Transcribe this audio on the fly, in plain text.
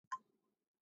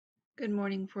Good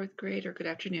morning, fourth grade, or good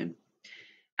afternoon.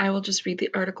 I will just read the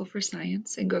article for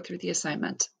science and go through the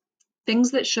assignment.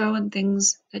 Things that show and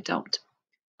things that don't.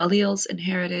 Alleles,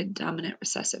 inherited, dominant,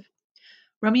 recessive.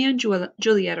 Romeo and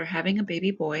Juliet are having a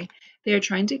baby boy. They are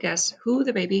trying to guess who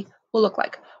the baby will look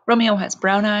like. Romeo has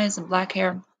brown eyes and black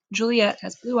hair. Juliet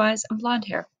has blue eyes and blonde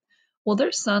hair. Will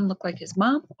their son look like his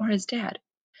mom or his dad?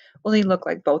 Will he look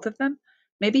like both of them?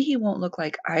 Maybe he won't look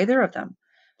like either of them.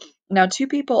 Now, two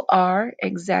people are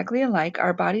exactly alike.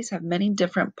 Our bodies have many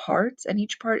different parts, and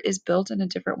each part is built in a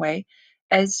different way.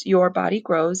 As your body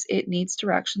grows, it needs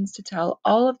directions to tell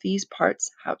all of these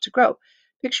parts how to grow.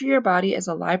 Picture your body as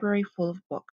a library full of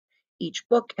books. Each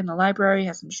book in the library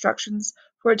has instructions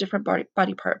for a different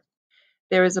body part.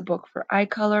 There is a book for eye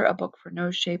color, a book for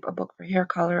nose shape, a book for hair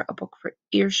color, a book for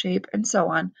ear shape, and so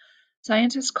on.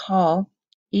 Scientists call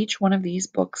each one of these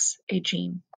books a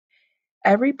gene.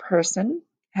 Every person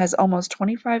has almost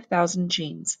 25,000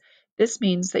 genes. This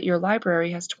means that your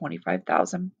library has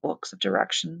 25,000 books of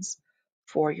directions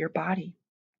for your body.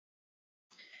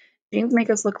 Genes make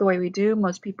us look the way we do.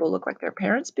 Most people look like their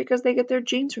parents because they get their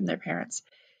genes from their parents.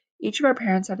 Each of our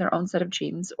parents have their own set of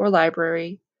genes or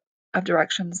library of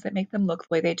directions that make them look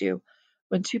the way they do.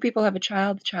 When two people have a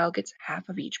child, the child gets half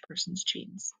of each person's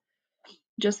genes.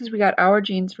 Just as we got our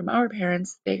genes from our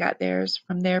parents, they got theirs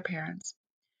from their parents.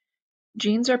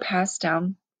 Genes are passed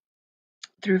down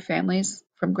through families,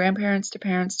 from grandparents to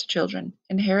parents to children.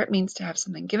 Inherit means to have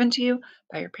something given to you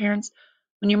by your parents.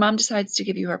 When your mom decides to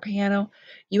give you her piano,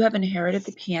 you have inherited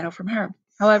the piano from her.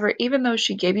 However, even though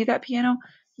she gave you that piano,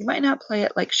 you might not play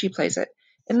it like she plays it.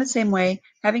 In the same way,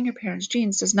 having your parents'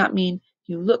 genes does not mean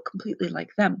you look completely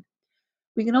like them.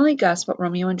 We can only guess what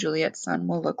Romeo and Juliet's son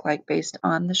will look like based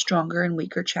on the stronger and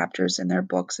weaker chapters in their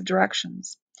books of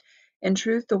directions. In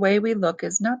truth, the way we look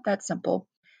is not that simple.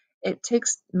 It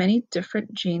takes many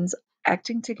different genes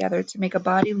acting together to make a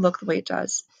body look the way it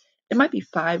does. There might be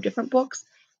 5 different books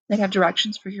that have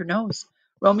directions for your nose.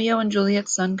 Romeo and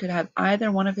Juliet's son could have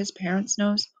either one of his parents'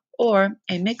 nose or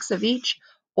a mix of each,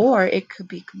 or it could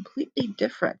be completely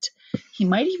different. He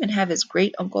might even have his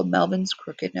great uncle Melvin's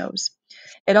crooked nose.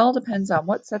 It all depends on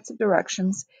what sets of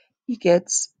directions he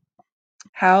gets,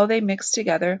 how they mix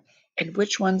together, and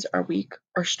which ones are weak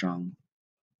or strong.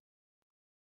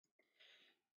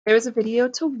 There is a video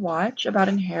to watch about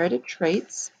inherited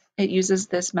traits. It uses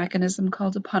this mechanism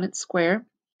called a Punnett square.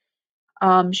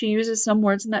 She uses some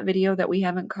words in that video that we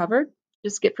haven't covered.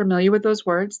 Just get familiar with those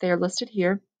words. They are listed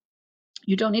here.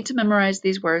 You don't need to memorize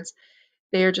these words.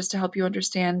 They are just to help you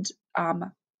understand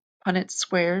Punnett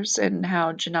squares and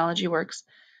how genealogy works.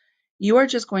 You are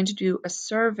just going to do a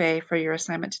survey for your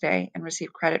assignment today and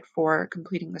receive credit for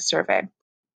completing the survey.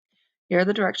 Here are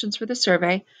the directions for the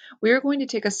survey. We are going to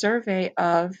take a survey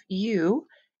of you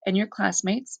and your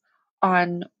classmates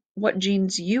on what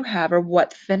genes you have or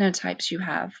what phenotypes you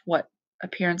have, what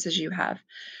appearances you have,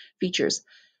 features.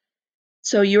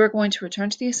 So you are going to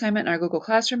return to the assignment in our Google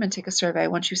Classroom and take a survey.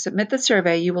 Once you submit the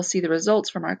survey, you will see the results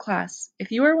from our class.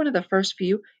 If you are one of the first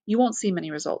few, you won't see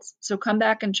many results. So come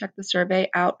back and check the survey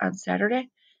out on Saturday,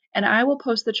 and I will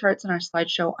post the charts in our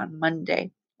slideshow on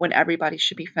Monday when everybody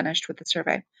should be finished with the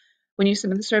survey. When you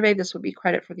submit the survey, this will be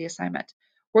credit for the assignment.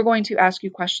 We're going to ask you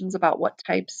questions about what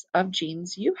types of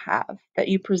genes you have that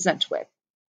you present with.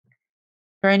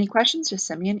 If there are any questions, just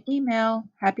send me an email.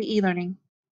 Happy e-learning.